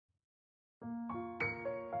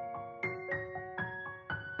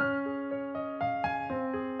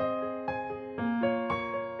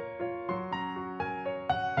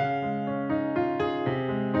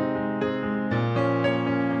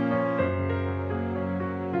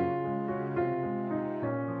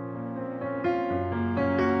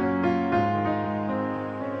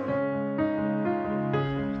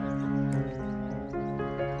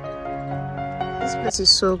This is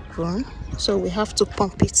so grown, so we have to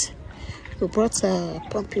pump it. We brought a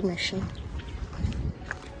pumping machine.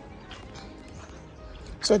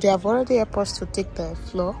 So they have already helped us to take the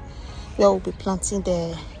floor where we'll be planting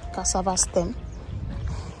the cassava stem.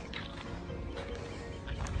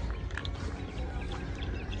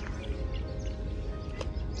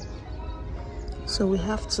 So we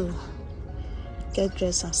have to get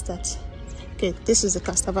dressed and start. Okay, this is the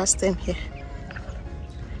cassava stem here.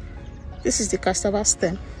 This is the cassava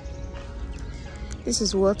stem. This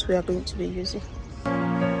is what we are going to be using.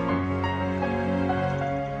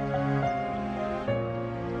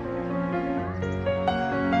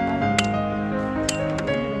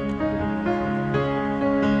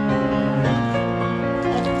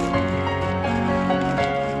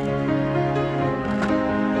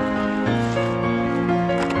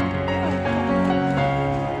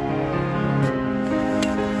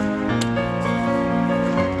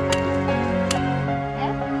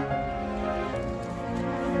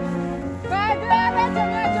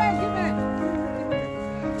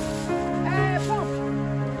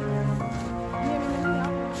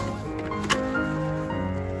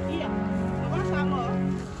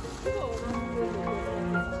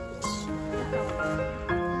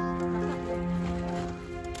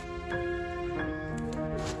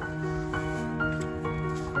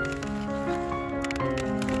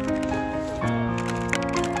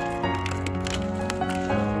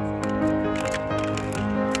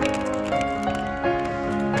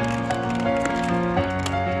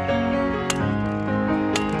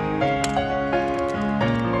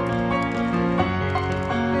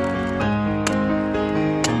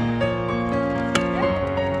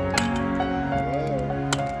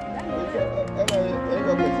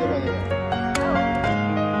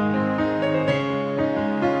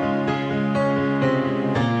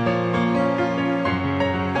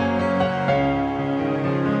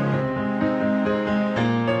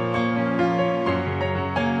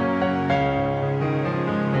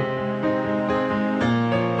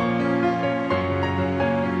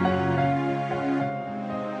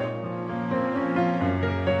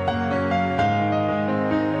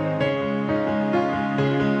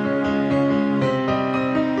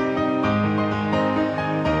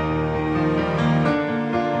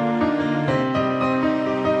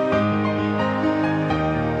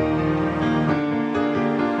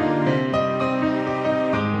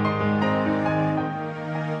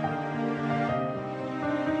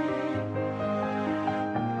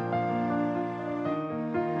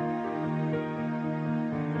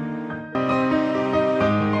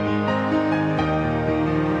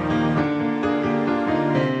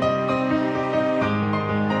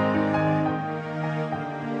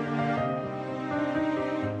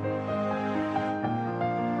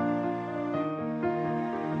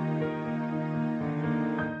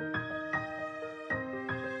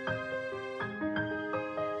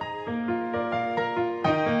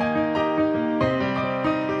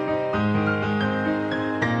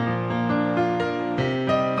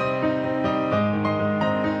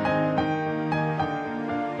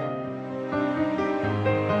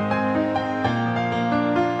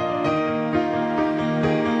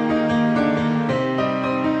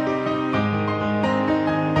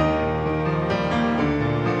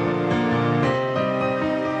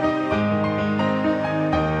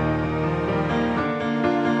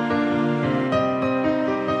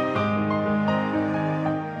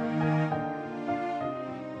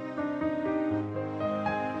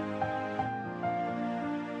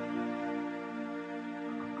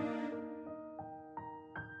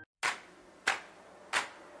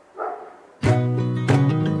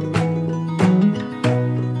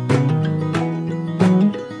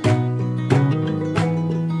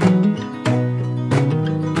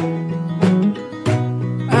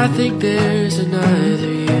 think there's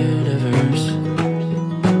another universe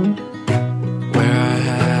where I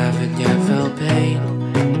haven't yet felt pain,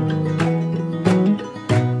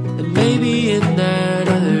 and maybe in that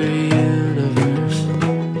other universe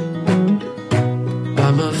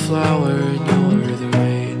I'm a flower and you're the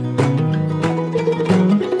rain.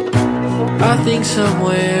 I think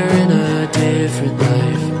somewhere in a different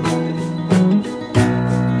life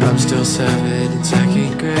I'm still 7 in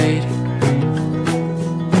 2nd grade,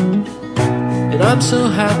 and I'm so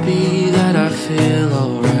happy that I feel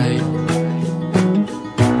alright,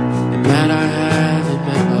 and that I haven't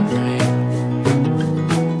met my brain.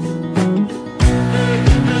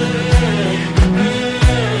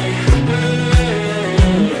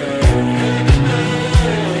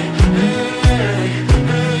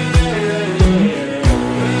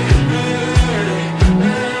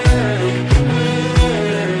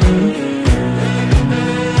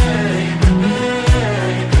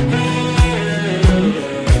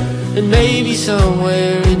 maybe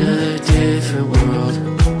somewhere in a different world.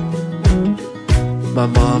 My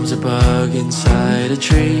mom's a bug inside a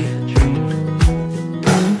tree.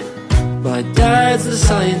 My dad's the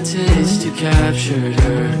scientist who captured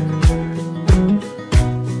her,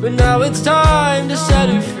 but now it's time to set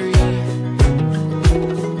her free.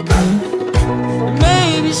 Or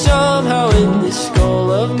maybe somehow in this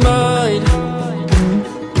skull of mine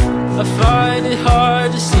I find it hard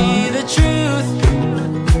to see the truth,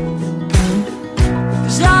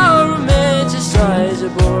 'cause I'll romanticize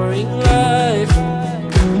a boring life.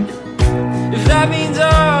 If that means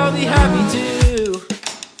I'll be happy too.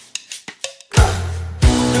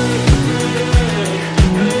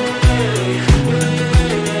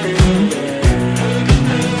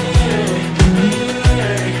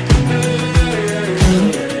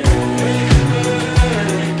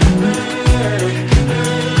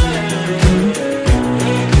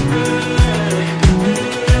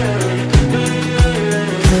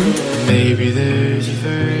 Maybe there's a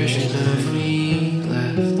version of me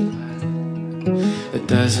left that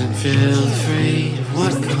doesn't feel afraid of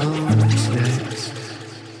what comes next.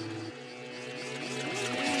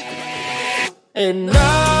 And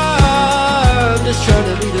I'm just trying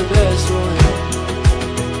to be the best one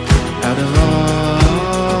out of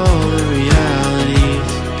all the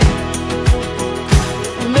realities.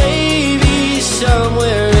 Maybe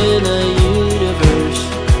somewhere in a universe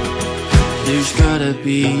there's gotta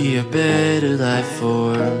be a better life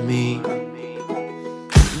for me.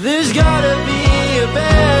 There's gotta be a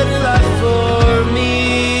better life for me.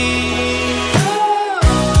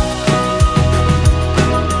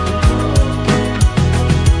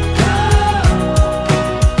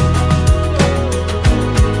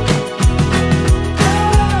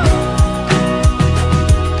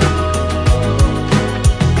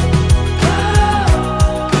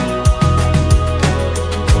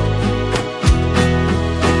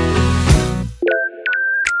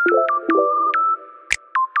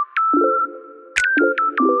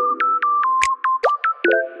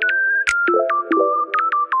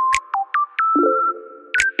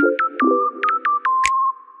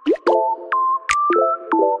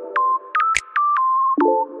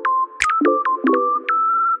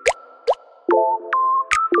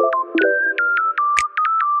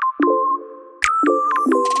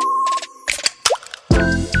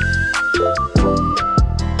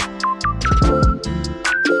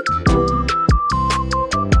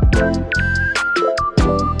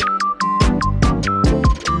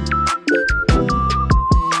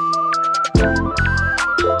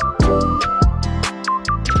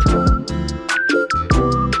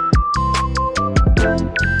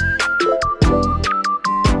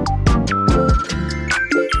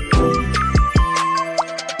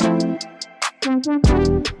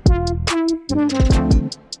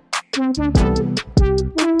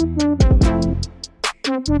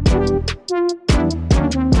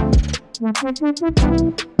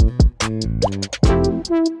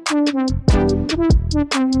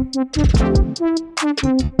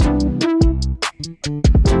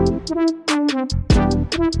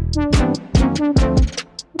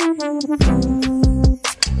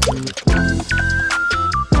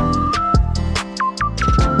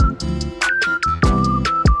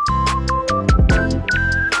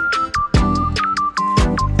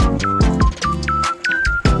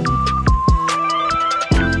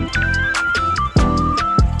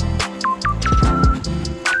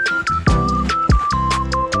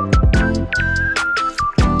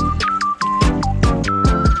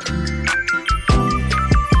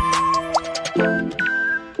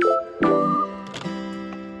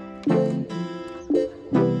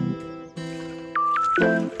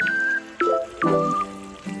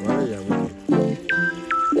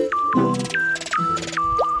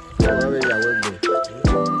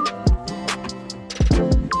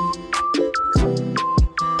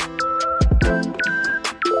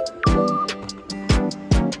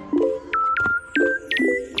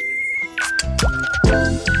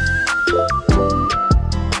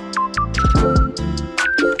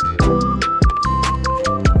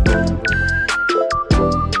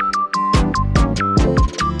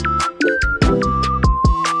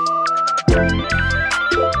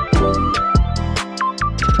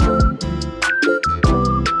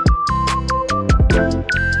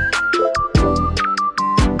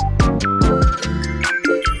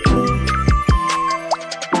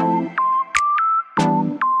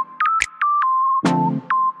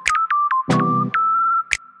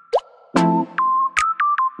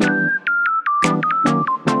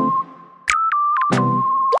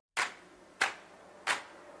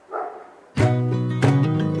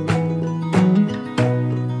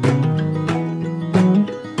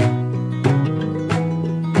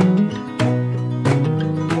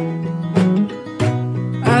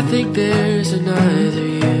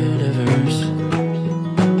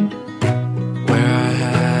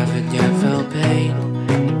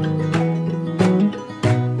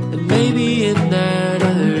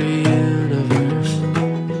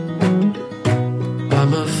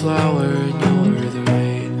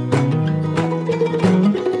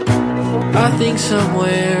 I think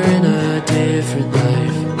somewhere in a different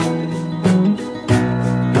life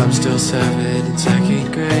I'm still 7 in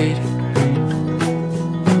 2nd grade,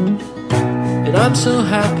 and I'm so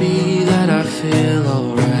happy that I feel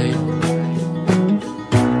alright,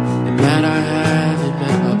 and that I haven't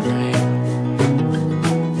met my brain.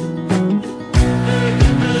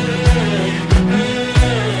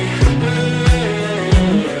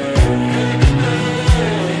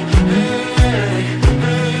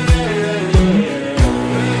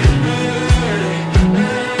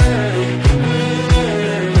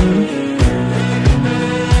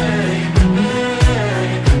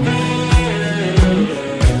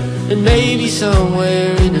 And maybe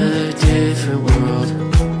somewhere in a different world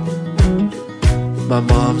my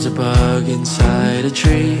mom's a bug inside a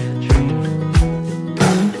tree,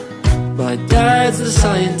 my dad's the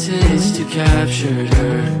scientist who captured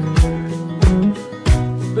her,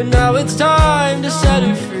 but now it's time to set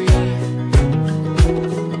her free.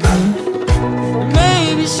 Or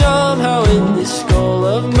maybe somehow in this skull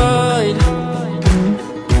of mine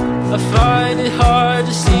I find it hard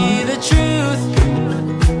to see the truth,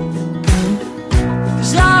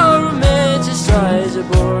 'cause I'll romanticize a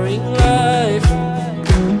boring life.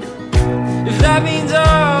 If that means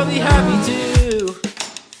I'll be happy too.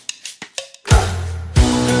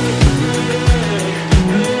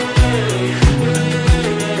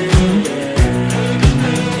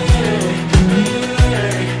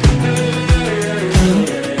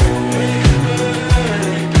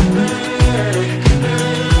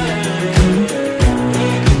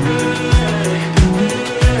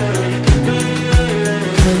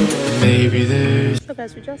 Maybe there's... So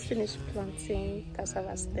guys, we just finished planting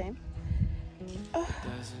cassava stem. Oh,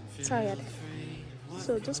 tired.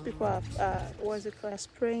 So those people are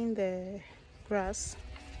spraying the grass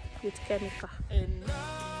with chemical.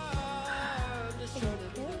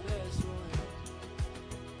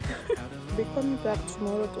 They're coming back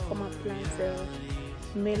tomorrow to come and plant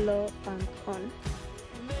melon and corn.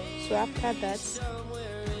 So after that,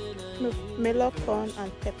 no, melon, corn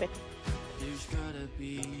and pepper.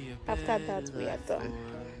 After that, we are done.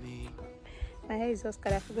 My hair is just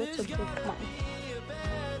cut. I forgot to bring my comb.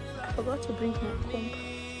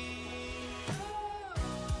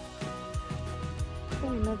 So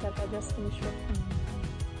you know that I just finished working.